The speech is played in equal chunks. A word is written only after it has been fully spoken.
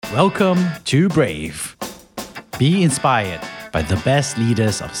Welcome to Brave. Be inspired by the best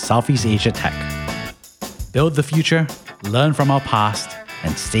leaders of Southeast Asia tech. Build the future, learn from our past,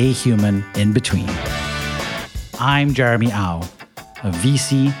 and stay human in between. I'm Jeremy Au, a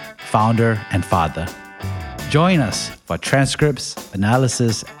VC, founder, and father. Join us for transcripts,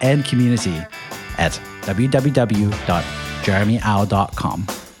 analysis, and community at www.jeremyau.com.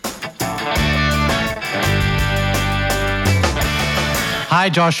 Hi,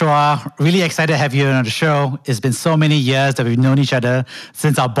 Joshua. Really excited to have you on the show. It's been so many years that we've known each other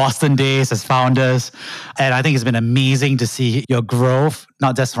since our Boston days as founders. And I think it's been amazing to see your growth,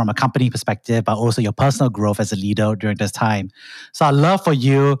 not just from a company perspective, but also your personal growth as a leader during this time. So I'd love for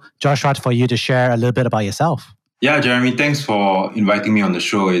you, Joshua, for you to share a little bit about yourself. Yeah, Jeremy, thanks for inviting me on the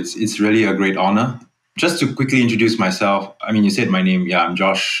show. It's really a great honor. Just to quickly introduce myself, you said my name. Yeah, I'm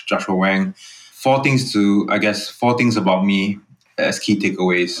Joshua Wang. Four things about me as key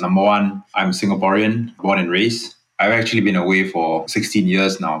takeaways. Number one, I'm a Singaporean, born and raised. I've actually been away for 16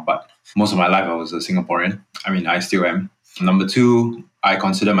 years now, but most of my life I was a Singaporean. I still am. Number two, I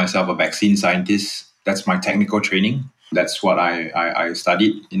consider myself a vaccine scientist. That's my technical training. That's what I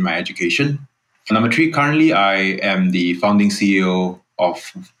studied in my education. Number three, currently I am the founding CEO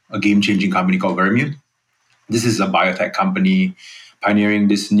of a game-changing company called Vermune. This is a biotech company pioneering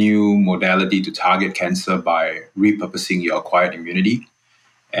this new modality to target cancer by repurposing your acquired immunity.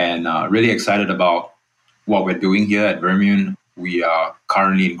 And really excited about what we're doing here at Vermune. We are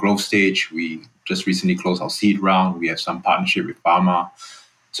currently in growth stage. We just recently closed our seed round. We have some partnership with pharma.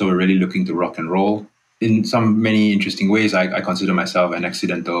 So we're really looking to rock and roll. In many interesting ways, I consider myself an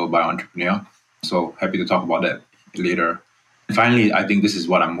accidental bio-entrepreneur. So happy to talk about that later. And finally, I think this is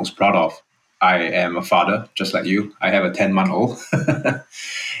what I'm most proud of. I am a father, just like you. I have a 10-month-old.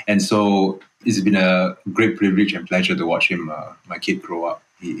 And so it's been a great privilege and pleasure to watch him, my kid, grow up.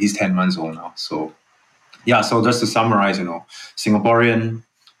 He's 10 months old now. So yeah, so just to summarize, Singaporean,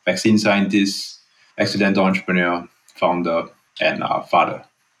 vaccine scientist, accidental entrepreneur, founder, and father.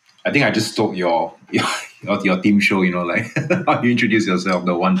 I think I just stole your team show, how you introduce yourself,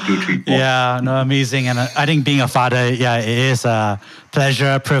 the 1, 2, 3, 4. Yeah, no, amazing. And I think being a father, it is a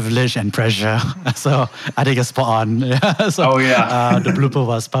pleasure, privilege, and pressure. So I think it's spot on. The blooper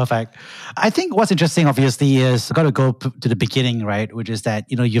was perfect. I think what's interesting, obviously, is I've got to go to the beginning, right? Which is that,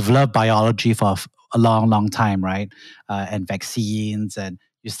 you've loved biology for a long, long time, right? And vaccines, and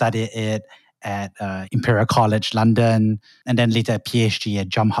you studied it at Imperial College London, and then later a PhD at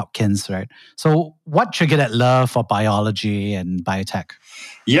Johns Hopkins, right? So what triggered that love for biology and biotech?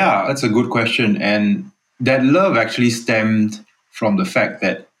 Yeah, that's a good question. And that love actually stemmed from the fact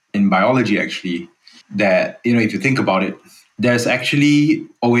that in biology, actually, that, if you think about it, there's actually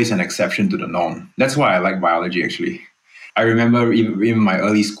always an exception to the norm. That's why I like biology, actually. I remember even my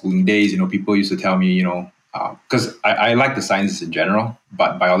early schooling days, people used to tell me, because I like the sciences in general,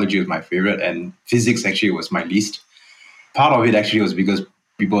 but biology was my favorite and physics actually was my least. Part of it actually was because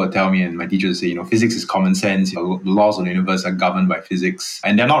people would tell me and my teachers would say, physics is common sense, the laws of the universe are governed by physics,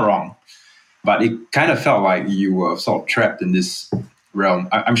 and they're not wrong. But it kind of felt like you were sort of trapped in this realm.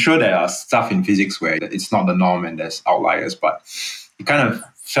 I'm sure there are stuff in physics where it's not the norm and there's outliers, but it kind of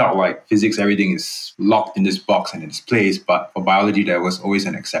felt like physics, everything is locked in this box and in its place. But for biology, there was always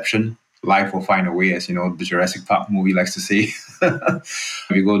an exception. Life will find a way, as the Jurassic Park movie likes to say. If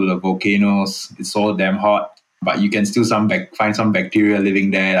you go to the volcanoes, it's so damn hot, but you can still find some bacteria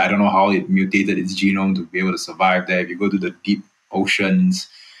living there. I don't know how it mutated its genome to be able to survive there. If you go to the deep oceans,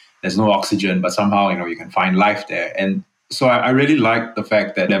 there's no oxygen, but somehow, you can find life there. And so I really like the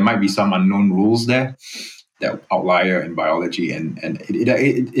fact that there might be some unknown rules there, that outlier in biology. And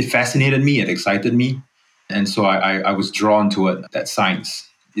it fascinated me, it excited me. And so I was drawn toward that science,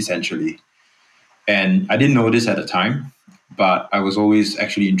 essentially. And I didn't know this at the time, but I was always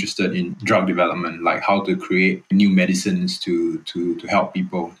actually interested in drug development, like how to create new medicines to help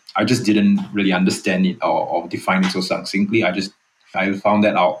people. I just didn't really understand it or define it so succinctly. I found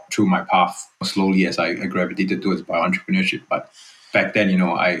that out through my path slowly as I gravitated towards bioentrepreneurship. But back then,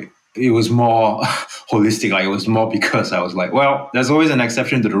 it was more holistic. Like, it was more because I was like, well, there's always an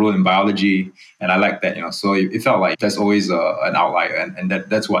exception to the rule in biology, and I like that, So it felt like there's always an outlier, and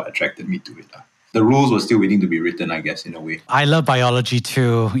that's what attracted me to it. The rules were still waiting to be written, I guess, in a way. I love biology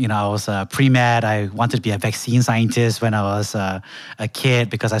too. I was a pre-med. I wanted to be a vaccine scientist when I was a kid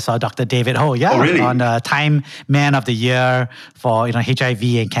because I saw Dr. David Ho, really? on Time Man of the Year for HIV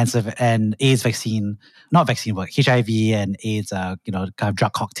and cancer and AIDS vaccine. Not vaccine work, HIV and AIDS, kind of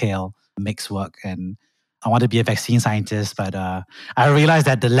drug cocktail mix work. And I want to be a vaccine scientist, but I realized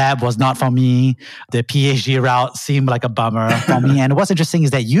that the lab was not for me. The PhD route seemed like a bummer for me. And what's interesting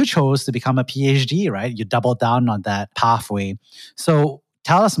is that you chose to become a PhD, right? You doubled down on that pathway. So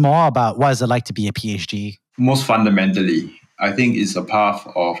tell us more about what is it like to be a PhD? Most fundamentally, I think it's a path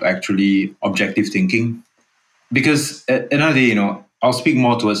of actually objective thinking. Because at the end of the day, I'll speak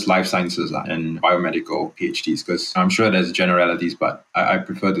more towards life sciences and biomedical PhDs, because I'm sure there's generalities, but I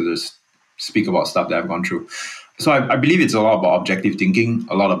prefer to just speak about stuff that I've gone through. So I believe it's a lot about objective thinking,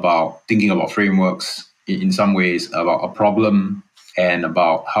 a lot about thinking about frameworks, in some ways about a problem, and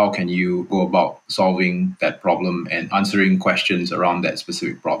about how can you go about solving that problem and answering questions around that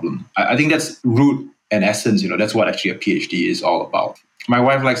specific problem. I think that's root and essence, that's what actually a PhD is all about. My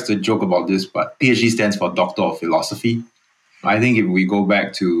wife likes to joke about this, but PhD stands for Doctor of Philosophy. I think if we go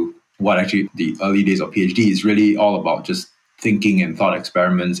back to what actually the early days of PhD is really all about, just thinking and thought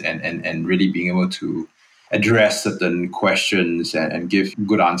experiments and really being able to address certain questions and give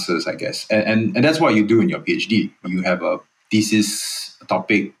good answers, I guess. And that's what you do in your PhD. You have a thesis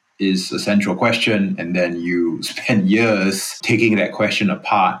topic is a central question, and then you spend years taking that question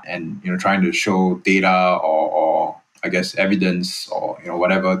apart and trying to show data or I guess evidence or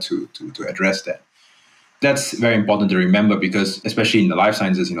whatever to address that. That's very important to remember, because especially in the life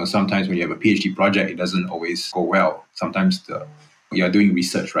sciences, sometimes when you have a PhD project, it doesn't always go well. Sometimes you're doing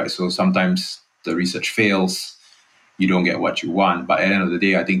research, right? So sometimes the research fails, you don't get what you want. But at the end of the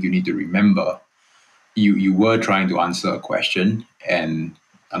day, I think you need to remember you were trying to answer a question, and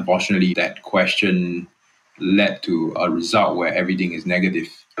unfortunately that question led to a result where everything is negative.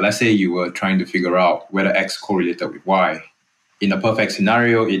 Let's say you were trying to figure out whether X correlated with Y. In a perfect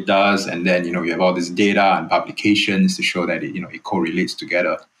scenario, it does, and then you have all this data and publications to show that it correlates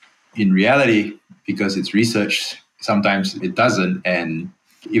together. In reality, because it's research, sometimes it doesn't, and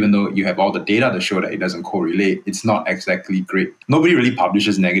even though you have all the data to show that it doesn't correlate, it's not exactly great. Nobody really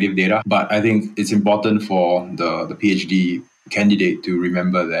publishes negative data, but I think it's important for the PhD candidate to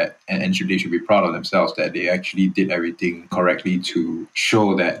remember that, and they should be proud of themselves that they actually did everything correctly to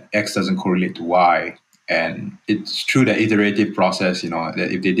show that X doesn't correlate to Y. And it's through that iterative process, that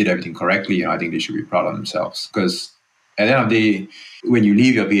if they did everything correctly, I think they should be proud of themselves. Because at the end of the day, when you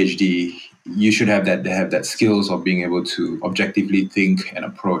leave your PhD, you should have that skills of being able to objectively think and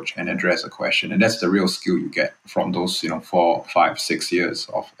approach and address a question. And that's the real skill you get from those, 4, 5, 6 years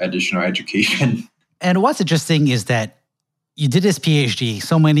of additional education. And what's interesting is that you did this PhD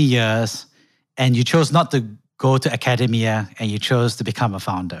so many years, and you chose not to go to academia, and you chose to become a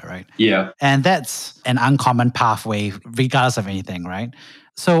founder, right? Yeah. And that's an uncommon pathway, regardless of anything, right?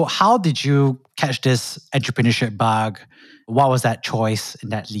 So how did you catch this entrepreneurship bug? What was that choice in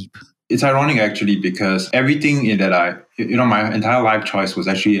that leap? It's ironic, actually, because everything that my entire life choice was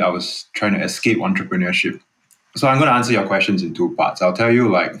actually, I was trying to escape entrepreneurship. So I'm going to answer your questions in 2 parts. I'll tell you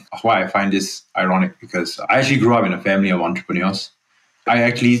why I find this ironic, because I actually grew up in a family of entrepreneurs. I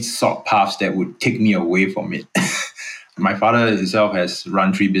actually sought paths that would take me away from it. My father himself has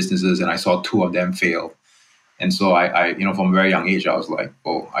run 3 businesses, and I saw 2 of them fail. And so I from a very young age, I was like,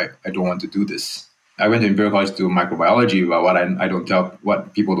 I don't want to do this. I went to Imperial College to do microbiology, but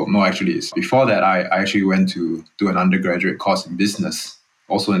what people don't know actually is before that, I actually went to do an undergraduate course in business,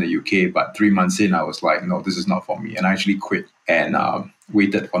 also in the UK. But 3 months in, I was like, no, this is not for me. And I actually quit and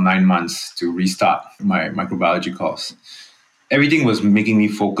waited for 9 months to restart my microbiology course. Everything was making me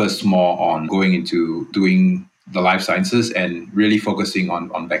focus more on going into doing the life sciences and really focusing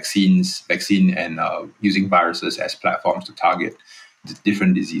on vaccine and using viruses as platforms to target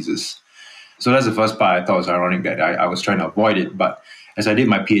different diseases. So that's the first part. I thought it was ironic that I was trying to avoid it. But as I did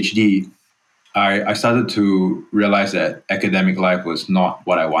my PhD, I started to realize that academic life was not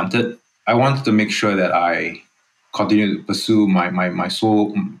what I wanted. I wanted to make sure that I continue to pursue my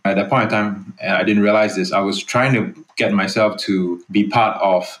soul. At that point in time, I didn't realize this. I was trying to get myself to be part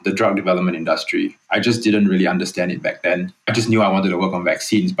of the drug development industry. I just didn't really understand it back then. I just knew I wanted to work on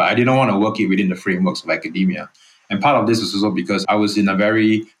vaccines, but I didn't want to work it within the frameworks of academia. And part of this was also because I was in a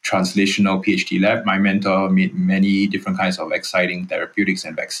very translational PhD lab. My mentor made many different kinds of exciting therapeutics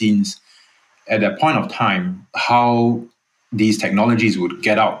and vaccines. At that point of time, how these technologies would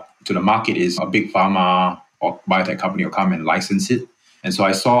get out to the market is a big pharma or biotech company will come and license it. And so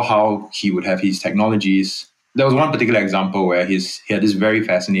I saw how he would have his technologies. There was one particular example where he had this very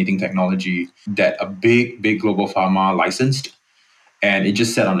fascinating technology that a big global pharma licensed, and it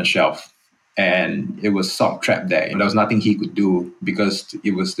just sat on the shelf. And it was sort of trapped there. There was nothing he could do because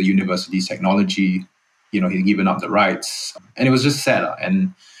it was the university's technology. He'd given up the rights. And it was just sad.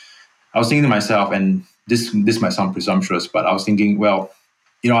 And I was thinking to myself, and this might sound presumptuous, but I was thinking, well,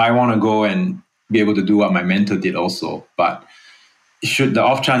 I want to go and be able to do what my mentor did also. But should the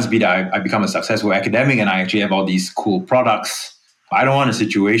off chance be that I become a successful academic and I actually have all these cool products, I don't want a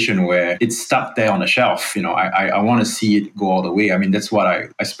situation where it's stuck there on the shelf. I want to see it go all the way. I mean, that's what I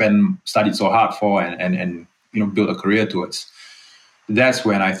studied so hard for and built a career towards. That's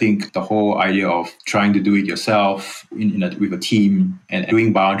when I think the whole idea of trying to do it yourself with a team and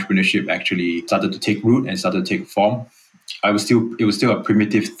doing bioentrepreneurship actually started to take root and started to take form. It was still a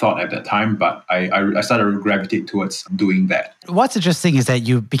primitive thought at that time, but I started to gravitate towards doing that. What's interesting is that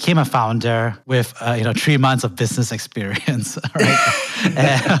you became a founder with 3 months of business experience, right?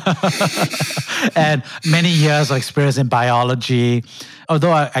 and many years of experience in biology.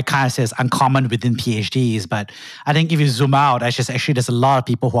 Although I kind of say it's uncommon within PhDs, but I think if you zoom out, actually there's a lot of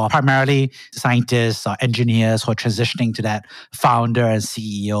people who are primarily scientists or engineers who are transitioning to that founder and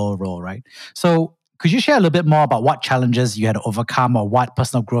CEO role, right? So could you share a little bit more about what challenges you had to overcome or what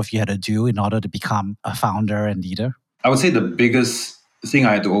personal growth you had to do in order to become a founder and leader? I would say the biggest thing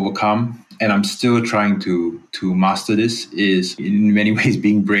I had to overcome, and I'm still trying to master this, is in many ways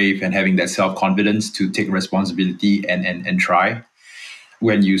being brave and having that self-confidence to take responsibility and try.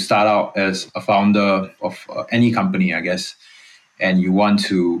 When you start out as a founder of any company, I guess, and you want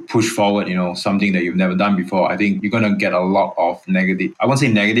to push forward, something that you've never done before, I think you're going to get a lot of negative. I won't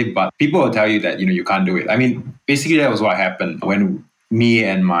say negative, but people will tell you that, you can't do it. I mean, basically that was what happened when me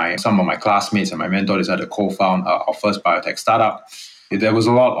and some of my classmates and my mentor decided to co-found our first biotech startup. There was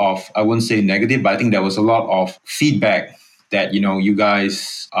a lot of, I wouldn't say negative, but I think there was a lot of feedback that, you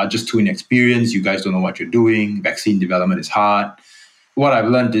guys are just too inexperienced. You guys don't know what you're doing. Vaccine development is hard. What I've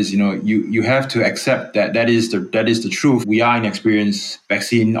learned is, you have to accept that is the truth. We are inexperienced.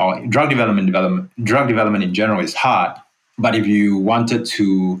 Vaccine or drug development in general is hard. But if you wanted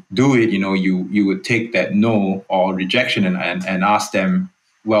to do it, you would take that no or rejection and ask them,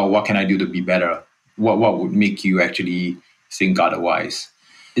 well, what can I do to be better? What would make you actually think otherwise?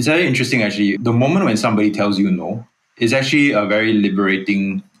 It's very interesting, actually. The moment when somebody tells you no is actually a very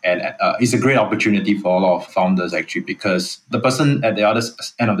liberating and it's a great opportunity for a lot of founders, actually, because the person at the other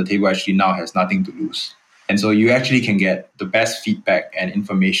end of the table actually now has nothing to lose. And so you actually can get the best feedback and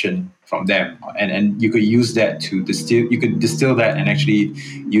information from them. And you could use that to distill that and actually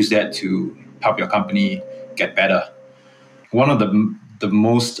use that to help your company get better. One of the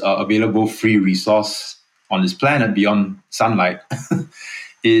most available free resource on this planet beyond sunlight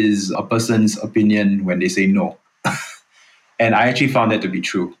is a person's opinion when they say no. And I actually found that to be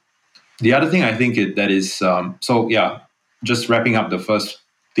true. The other thing I think just wrapping up the first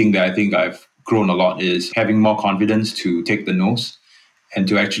thing that I think I've grown a lot is having more confidence to take the no's and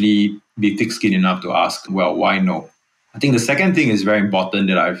to actually be thick-skinned enough to ask, well, why no? I think the second thing is very important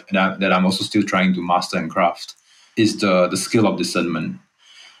that I'm also still trying to master and craft is the skill of discernment.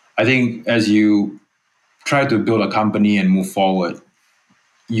 I think as you try to build a company and move forward,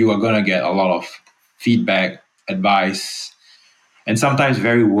 you are going to get a lot of feedback, advice, and sometimes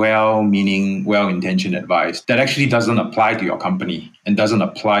very well-meaning, well-intentioned advice that actually doesn't apply to your company and doesn't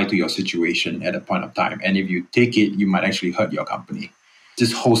apply to your situation at a point of time. And if you take it, you might actually hurt your company.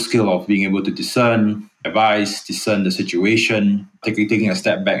 This whole skill of being able to discern advice, discern the situation, taking a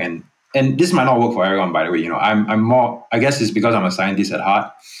step back. And this might not work for everyone, by the way. I'm more, I guess it's because I'm a scientist at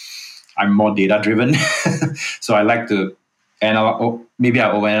heart. I'm more data-driven. So I like to analyze, maybe I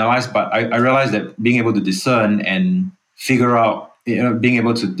overanalyze, but I realize that being able to discern and figure out, being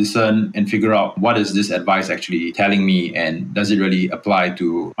able to discern and figure out what is this advice actually telling me and does it really apply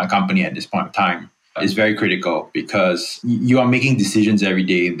to my company at this point of time is very critical, because you are making decisions every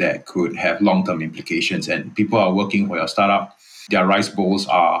day that could have long-term implications, and people are working for your startup. Their rice bowls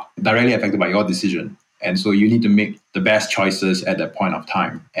are directly affected by your decision. And so you need to make the best choices at that point of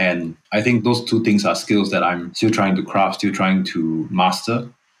time. And I think those two things are skills that I'm still trying to craft, still trying to master.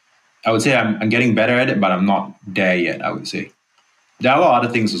 I would say I'm getting better at it, but I'm not there yet, I would say. There are a lot of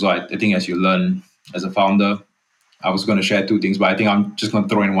other things as well. I think as you learn as a founder, I was going to share two things, but I think I'm just going to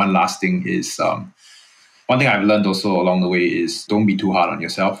throw in one last thing is one thing I've learned also along the way is don't be too hard on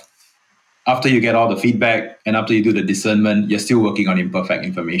yourself. After you get all the feedback and after you do the discernment, you're still working on imperfect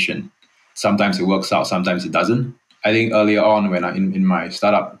information. Sometimes it works out, sometimes it doesn't. I think earlier on when in my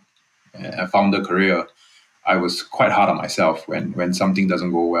startup founder career, I was quite hard on myself when something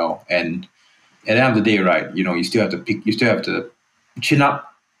doesn't go well. And at the end of the day, right, you still have to chin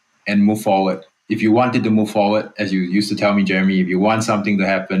up and move forward. If you wanted to move forward, as you used to tell me, Jeremy, if you want something to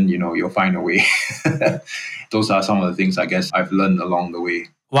happen, you'll find a way. Those are some of the things I guess I've learned along the way.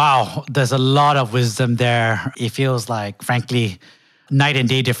 Wow, there's a lot of wisdom there. It feels like, frankly, night and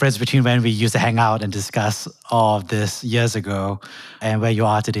day difference between when we used to hang out and discuss all of this years ago and where you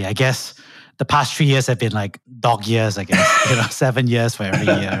are today. I guess the past 3 years have been like dog years, I guess. 7 years for every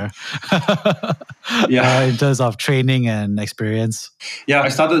year. In terms of training and experience. Yeah, I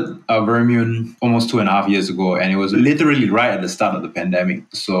started Vermune almost 2.5 years ago, and it was literally right at the start of the pandemic.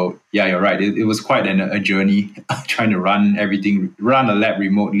 So yeah, you're right. It was quite a journey trying to run everything, run a lab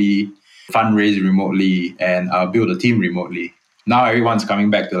remotely, fundraise remotely, and build a team remotely. Now everyone's coming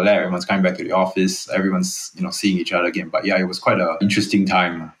back to the lab, everyone's coming back to the office, everyone's seeing each other again. But yeah, it was quite an interesting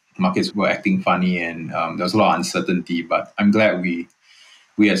time. Markets were acting funny, and there was a lot of uncertainty. But I'm glad we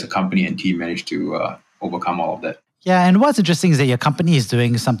as a company and team managed to overcome all of that. Yeah, and what's interesting is that your company is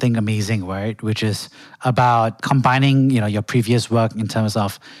doing something amazing, right? Which is about combining, your previous work in terms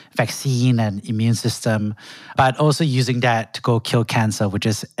of vaccine and immune system, but also using that to go kill cancer, which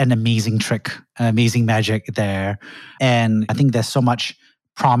is an amazing trick, an amazing magic there. And I think there's so much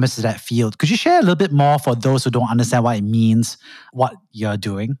promise to that field. Could you share a little bit more for those who don't understand what it means, what you're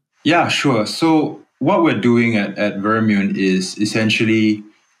doing? Yeah, sure. So what we're doing at Vermune is essentially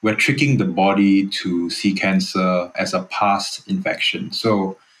we're tricking the body to see cancer as a past infection.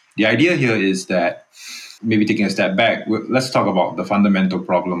 So the idea here is that, maybe taking a step back, let's talk about the fundamental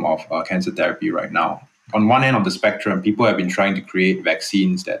problem of cancer therapy right now. On one end of the spectrum, people have been trying to create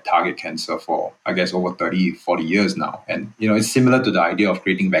vaccines that target cancer for, I guess, over 30, 40 years now. And, it's similar to the idea of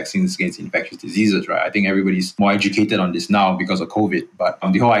creating vaccines against infectious diseases, right? I think everybody's more educated on this now because of COVID. But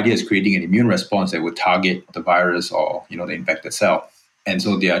the whole idea is creating an immune response that would target the virus or, the infected cell. And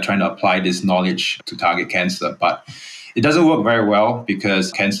so they are trying to apply this knowledge to target cancer. But it doesn't work very well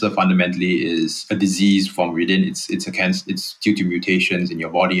because cancer fundamentally is a disease from within. It's a cancer. It's due to mutations in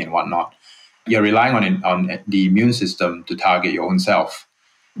your body and whatnot. You're relying on the immune system to target your own self.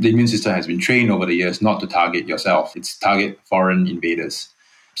 The immune system has been trained over the years not to target yourself. It's target foreign invaders.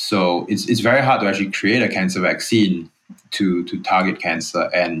 So it's very hard to actually create a cancer vaccine to target cancer.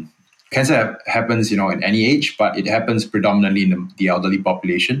 And cancer happens, in any age, but it happens predominantly in the elderly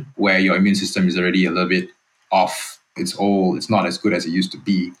population where your immune system is already a little bit off. It's old. It's not as good as it used to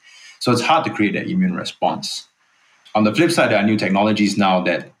be. So it's hard to create that immune response. On the flip side, there are new technologies now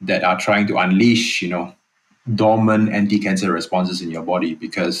that are trying to unleash, dormant anti-cancer responses in your body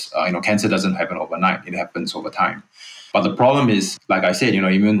because, cancer doesn't happen overnight. It happens over time. But the problem is, like I said,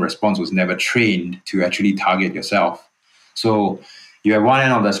 immune response was never trained to actually target yourself. So you have one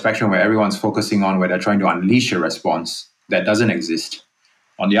end of the spectrum where everyone's focusing on where they're trying to unleash a response that doesn't exist.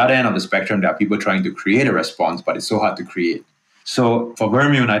 On the other end of the spectrum, there are people trying to create a response, but it's so hard to create. So for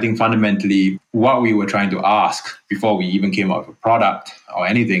Vermune, I think fundamentally what we were trying to ask before we even came out with a product or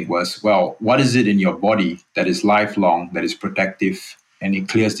anything was, well, what is it in your body that is lifelong, that is protective, and it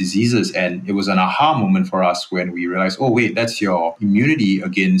clears diseases? And it was an aha moment for us when we realized, oh, wait, that's your immunity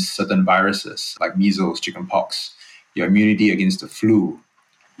against certain viruses like measles, chickenpox, your immunity against the flu.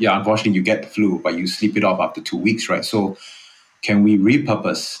 Yeah, unfortunately, you get the flu, but you sleep it off after 2 weeks, right? So can we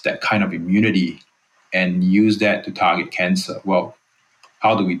repurpose that kind of immunity and use that to target cancer? Well,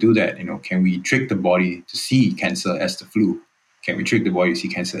 how do we do that? Can we trick the body to see cancer as the flu? Can we trick the body to see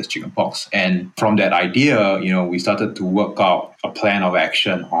cancer as chickenpox? And from that idea, we started to work out a plan of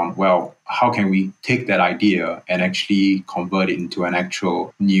action on, well, how can we take that idea and actually convert it into an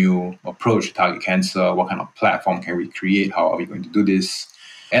actual new approach to target cancer? What kind of platform can we create? How are we going to do this?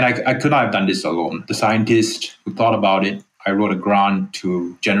 And I could not have done this alone. The scientist who thought about it, I wrote a grant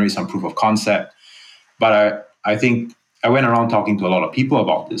to generate some proof of concept. But I think I went around talking to a lot of people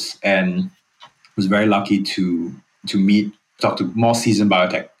about this and was very lucky to talk to more seasoned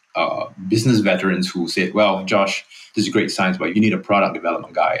biotech business veterans who said, well, Josh, this is great science, but you need a product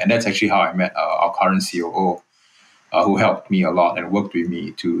development guy. And that's actually how I met our current COO, who helped me a lot and worked with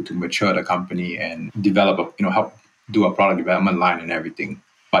me to mature the company and develop, help do a product development line and everything.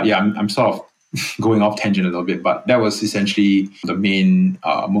 But yeah, I'm sort of going off tangent a little bit, but that was essentially the main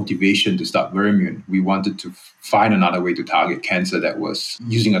motivation to start Vermune. We wanted to find another way to target cancer that was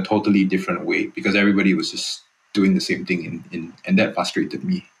using a totally different way because everybody was just doing the same thing, and that frustrated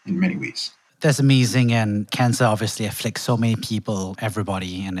me in many ways. That's amazing, and cancer obviously afflicts so many people,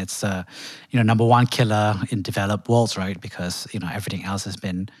 everybody, and it's number one killer in developed worlds, right? Because everything else has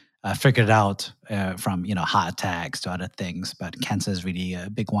been figured out from heart attacks to other things, but cancer is really a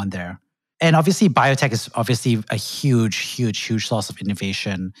big one there. And obviously, biotech is obviously a huge, huge, huge source of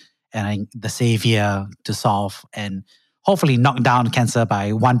innovation and I think the savior to solve and hopefully knock down cancer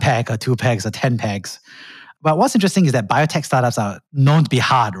by 1 peg or 2 pegs or 10 pegs. But what's interesting is that biotech startups are known to be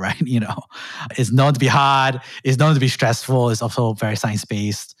hard, right? It's known to be hard, it's known to be stressful, it's also very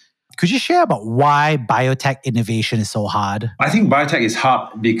science-based. Could you share about why biotech innovation is so hard? I think biotech is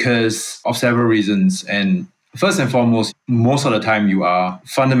hard because of several reasons. And first and foremost, most of the time you are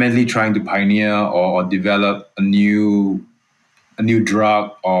fundamentally trying to pioneer or develop a new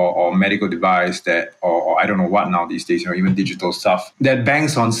drug or medical device that or I don't know what now these days, even digital stuff that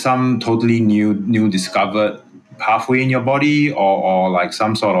banks on some totally new discovered pathway in your body or like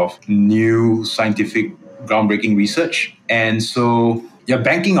some sort of new scientific groundbreaking research. And so you're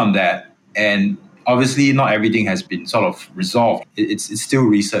banking on that. And obviously not everything has been sort of resolved. It's still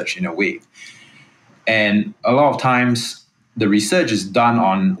research in a way. And a lot of times the research is done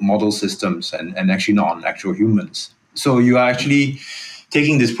on model systems and actually not on actual humans. So you are actually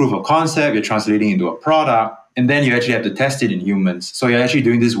taking this proof of concept, you're translating into a product, and then you actually have to test it in humans. So you're actually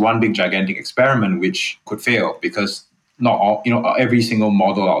doing this one big gigantic experiment, which could fail because not all, every single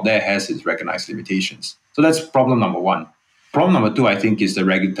model out there has its recognized limitations. So that's problem number one. Problem number two, I think, is the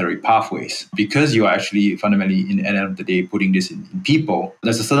regulatory pathways. Because you are actually fundamentally, at the end of the day, putting this in people,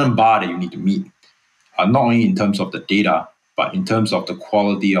 there's a certain bar that you need to meet, not only in terms of the data, but in terms of the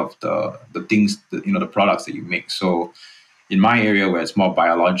quality of the things, the products that you make. So in my area where it's more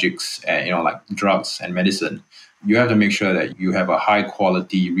biologics and, like drugs and medicine, you have to make sure that you have a high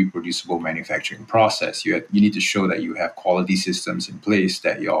quality, reproducible manufacturing process. You need to show that you have quality systems in place,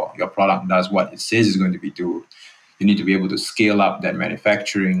 that your product does what it says it's going to be do. You need to be able to scale up that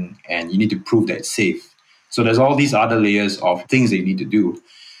manufacturing and you need to prove that it's safe. So there's all these other layers of things that you need to do.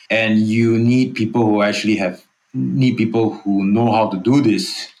 And you need people who need people who know how to do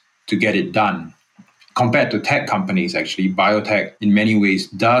this to get it done. Compared to tech companies, actually, biotech in many ways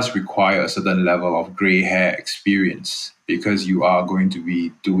does require a certain level of gray hair experience because you are going to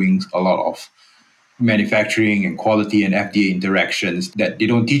be doing a lot of manufacturing and quality and FDA interactions that they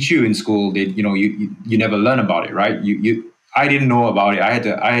don't teach you in school. You never learn about it, right? I didn't know about it.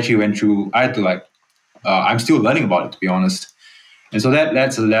 I'm still learning about it, to be honest. And so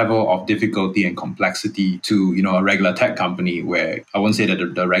that's a level of difficulty and complexity to, a regular tech company where I won't say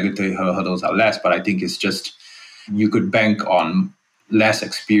that the regulatory hurdles are less, but I think it's just you could bank on less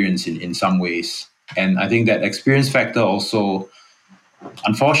experience in some ways. And I think that experience factor also,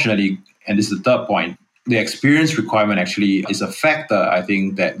 unfortunately, and this is the third point, the experience requirement actually is a factor, I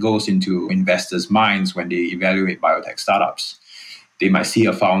think, that goes into investors' minds when they evaluate biotech startups. They might see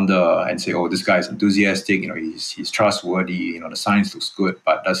a founder and say, oh, this guy's enthusiastic, he's trustworthy, the science looks good,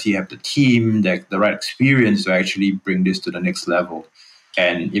 but does he have the team, the right experience to actually bring this to the next level?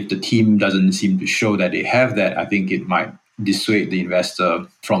 And if the team doesn't seem to show that they have that, I think it might dissuade the investor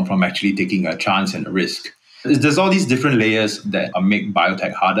from actually taking a chance and a risk. There's all these different layers that make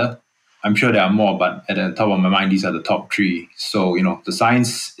biotech harder. I'm sure there are more, but at the top of my mind, these are the top three. So, the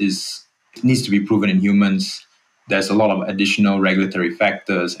science needs to be proven in humans. There's a lot of additional regulatory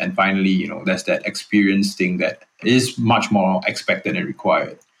factors. And finally, there's that experience thing that is much more expected and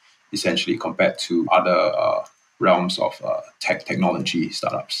required, essentially, compared to other realms of technology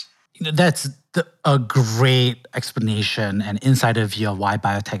startups. That's a great explanation and insider view of why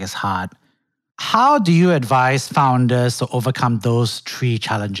biotech is hard. How do you advise founders to overcome those three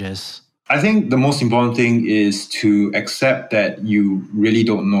challenges? I think the most important thing is to accept that you really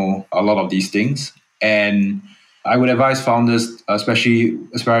don't know a lot of these things. And I would advise founders, especially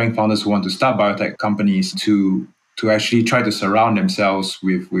aspiring founders who want to start biotech companies, to actually try to surround themselves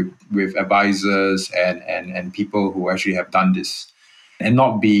with advisors and people who actually have done this, and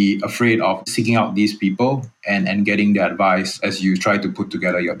not be afraid of seeking out these people and getting their advice as you try to put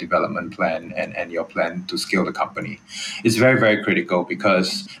together your development plan and your plan to scale the company. It's very, very critical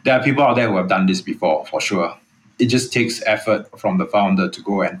because there are people out there who have done this before, for sure. It just takes effort from the founder to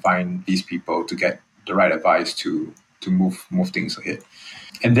go and find these people to get the right advice to move things ahead.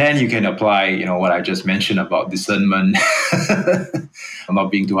 And then you can apply, what I just mentioned about discernment, not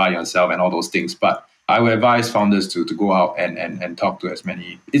being too hard on yourself and all those things. But I would advise founders to go out and talk to as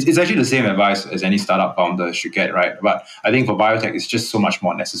many. It's actually the same advice as any startup founder should get, right? But I think for biotech, it's just so much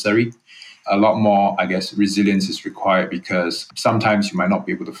more necessary. A lot more, I guess, resilience is required because sometimes you might not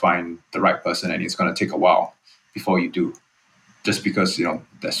be able to find the right person and it's going to take a while before you do. Just because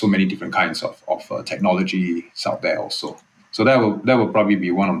there's so many different kinds of technologies out there also. So that will probably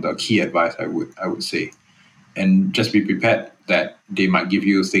be one of the key advice I would say, and just be prepared that they might give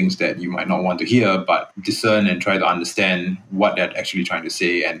you things that you might not want to hear, but discern and try to understand what they're actually trying to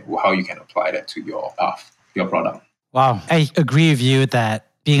say and how you can apply that to your path, your product. Wow, I agree with you that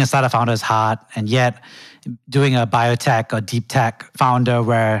being a startup founder is hard, and yet doing a biotech or deep tech founder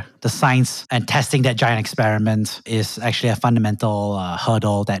where the science and testing that giant experiment is actually a fundamental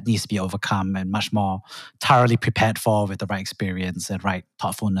hurdle that needs to be overcome and much more thoroughly prepared for with the right experience and right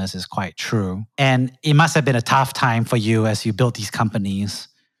thoughtfulness is quite true. And it must have been a tough time for you as you built these companies.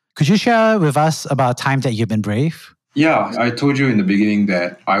 Could you share with us about a time that you've been brave? Yeah, I told you in the beginning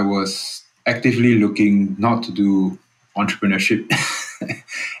that I was actively looking not to do entrepreneurship.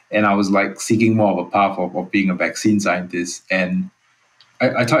 And I was like seeking more of a path of being a vaccine scientist. And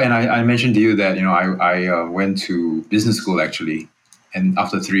I mentioned to you that, I went to business school actually. And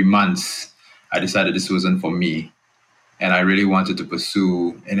after 3 months, I decided this wasn't for me. And I really wanted to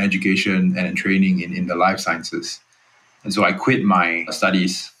pursue an education and training in the life sciences. And so I quit my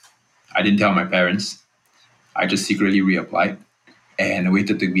studies. I didn't tell my parents. I just secretly reapplied and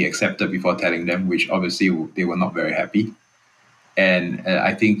waited to be accepted before telling them, which obviously they were not very happy. And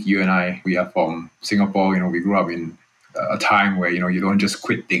I think you and I, we are from Singapore. We grew up in a time where, you don't just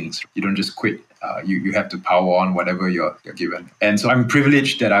quit things. You don't just quit. You have to power on whatever you're given. And so I'm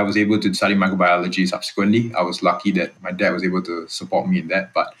privileged that I was able to study microbiology subsequently. I was lucky that my dad was able to support me in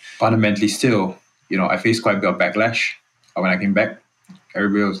that. But fundamentally still, I faced quite a bit of backlash when I came back.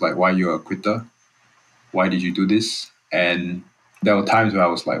 Everybody was like, why you're a quitter? Why did you do this? And there were times where I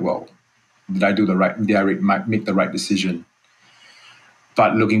was like, well, did I make the right decision?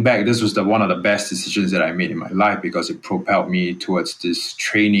 But looking back, this was one of the best decisions that I made in my life because it propelled me towards this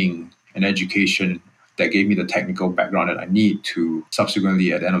training and education that gave me the technical background that I need to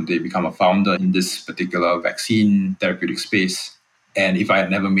subsequently, at the end of the day, become a founder in this particular vaccine therapeutic space. And if I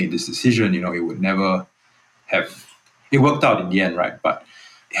had never made this decision, it would never have... It worked out in the end, right? But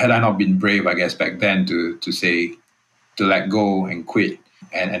had I not been brave, I guess, back then to let go and quit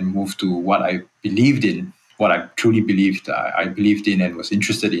and move to what I believed in, what I truly believed I believed in and was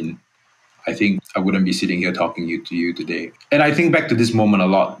interested in, I think I wouldn't be sitting here talking to you today. And I think back to this moment a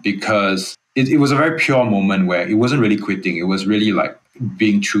lot because it was a very pure moment where it wasn't really quitting. It was really like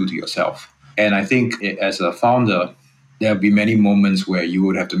being true to yourself. And I think as a founder, there'll be many moments where you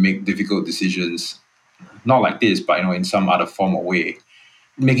would have to make difficult decisions, not like this, but in some other form or way.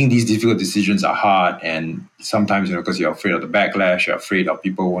 Making these difficult decisions are hard, and sometimes because you're afraid of the backlash, you're afraid of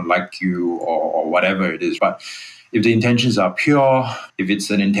people won't like you or whatever it is. But if the intentions are pure, if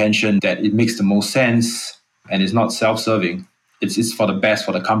it's an intention that it makes the most sense and it's not self-serving, it's for the best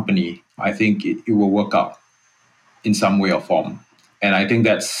for the company, I think it will work out in some way or form. And I think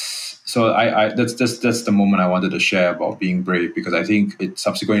that's the moment I wanted to share about being brave, because I think it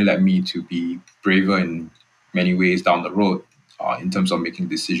subsequently led me to be braver in many ways down the road. In terms of making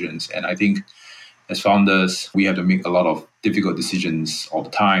decisions. And I think as founders, we have to make a lot of difficult decisions all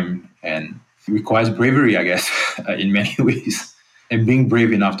the time, and it requires bravery, I guess, in many ways, and being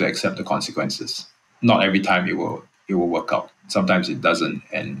brave enough to accept the consequences. Not every time it will work out. Sometimes it doesn't,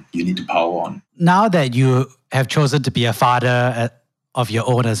 and you need to power on. Now that you have chosen to be a father of your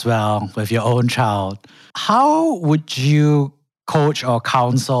own as well, with your own child, how would you coach or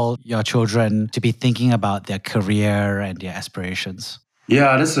counsel your children to be thinking about their career and their aspirations?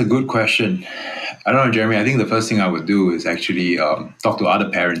 Yeah, that's a good question. I don't know, Jeremy. I think the first thing I would do is actually talk to other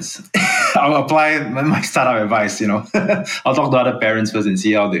parents. I'll apply my startup advice. I'll talk to other parents first and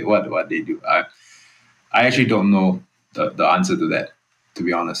see how what they do. I actually don't know the answer to that, to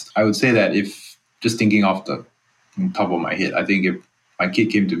be honest. I would say that if just thinking off the top of my head, I think if my kid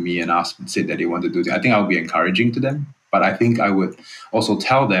came to me and said that they want to do this, I think I would be encouraging to them. But I think I would also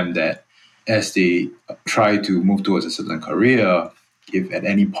tell them that as they try to move towards a certain career, if at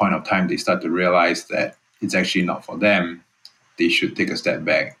any point of time they start to realize that it's actually not for them, they should take a step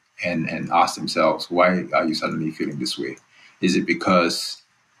back and ask themselves, why are you suddenly feeling this way? Is it because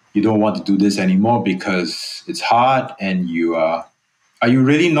you don't want to do this anymore because it's hard, and are you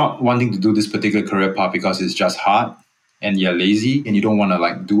really not wanting to do this particular career path because it's just hard and you're lazy and you don't want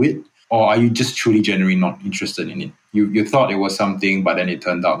to do it? Or are you just truly genuinely not interested in it? You thought it was something, but then it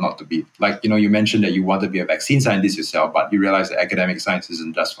turned out not to be. You mentioned that you want to be a vaccine scientist yourself, but you realize that academic science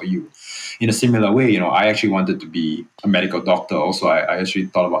isn't just for you. In a similar way, I actually wanted to be a medical doctor. Also, I actually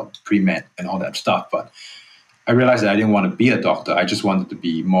thought about pre-med and all that stuff, but I realized that I didn't want to be a doctor. I just wanted to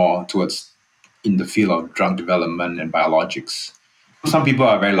be more towards in the field of drug development and biologics. Some people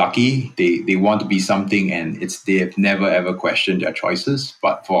are very lucky. They want to be something, and they have never ever questioned their choices.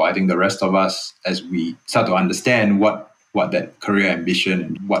 But for I think the rest of us, as we start to understand what that career ambition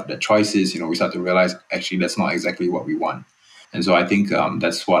and what that choice is, we start to realize actually that's not exactly what we want. And so I think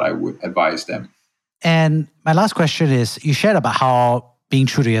that's what I would advise them. And my last question is, you shared about how being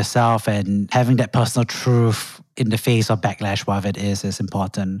true to yourself and having that personal truth in the face of backlash, whatever it is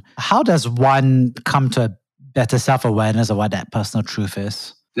important. How does one come to a better self-awareness of what that personal truth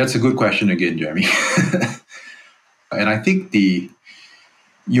is? That's a good question again, Jeremy. And I think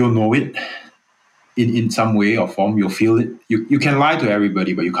you'll know it in some way or form. You'll feel it. You can lie to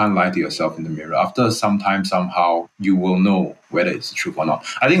everybody, but you can't lie to yourself in the mirror. After some time, somehow, you will know whether it's the truth or not.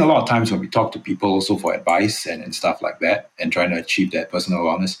 I think a lot of times when we talk to people also for advice and stuff like that, and trying to achieve that personal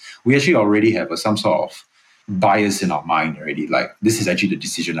wellness, we actually already have some sort of bias in our mind already. Like, this is actually the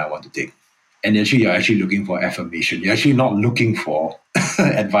decision I want to take. And actually, you're actually looking for affirmation. You're actually not looking for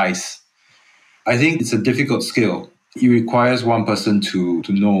advice. I think it's a difficult skill. It requires one person to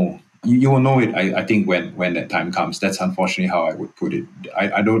know. You will know it, I think, when that time comes. That's unfortunately how I would put it.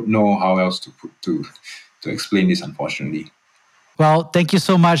 I don't know how else to explain this, unfortunately. Well, thank you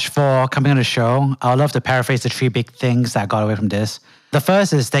so much for coming on the show. I would love to paraphrase the 3 big things that I got away from this. The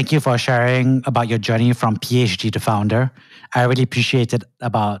first is thank you for sharing about your journey from PhD to founder. I really appreciate it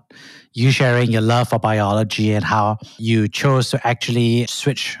about you sharing your love for biology and how you chose to actually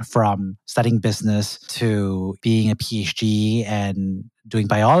switch from studying business to being a PhD and doing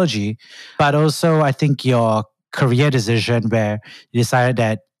biology. But also, I think your career decision where you decided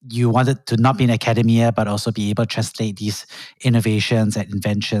that you wanted to not be in academia, but also be able to translate these innovations and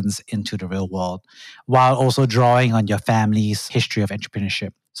inventions into the real world, while also drawing on your family's history of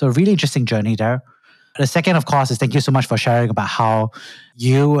entrepreneurship. So a really interesting journey there. The second, of course, is thank you so much for sharing about how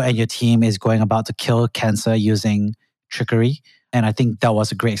you and your team is going about to kill cancer using trickery. And I think that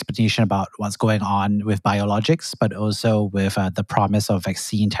was a great explanation about what's going on with biologics, but also with the promise of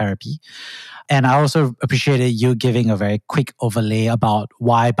vaccine therapy. And I also appreciated you giving a very quick overlay about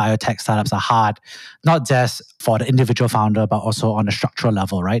why biotech startups are hard, not just for the individual founder, but also on a structural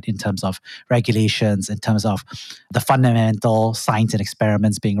level, right? In terms of regulations, in terms of the fundamental science and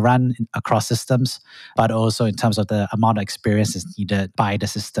experiments being run across systems, but also in terms of the amount of experience that's needed by the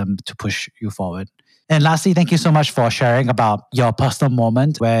system to push you forward. And lastly, thank you so much for sharing about your personal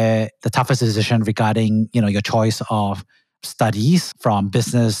moment where the toughest decision regarding, your choice of studies from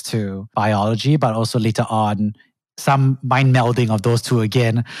business to biology, but also later on some mind melding of those two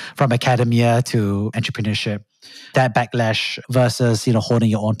again, from academia to entrepreneurship. That backlash versus, holding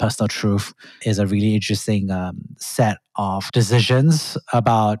your own personal truth is a really interesting set of decisions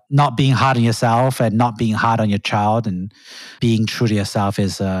about not being hard on yourself and not being hard on your child, and being true to yourself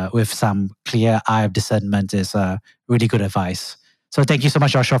is, with some clear eye of discernment, is really good advice. So thank you so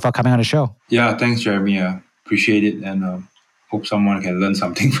much, Joshua, for coming on the show. Yeah, thanks, Jeremy. I appreciate it, and hope someone can learn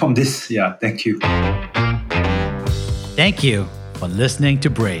something from this. Yeah, thank you. Thank you for listening to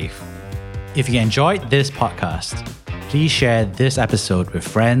Brave. If you enjoyed this podcast, please share this episode with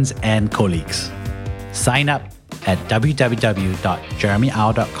friends and colleagues. Sign up at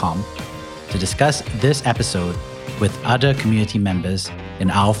www.jeremyau.com to discuss this episode with other community members in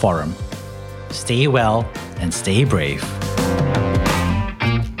our forum. Stay well and stay brave.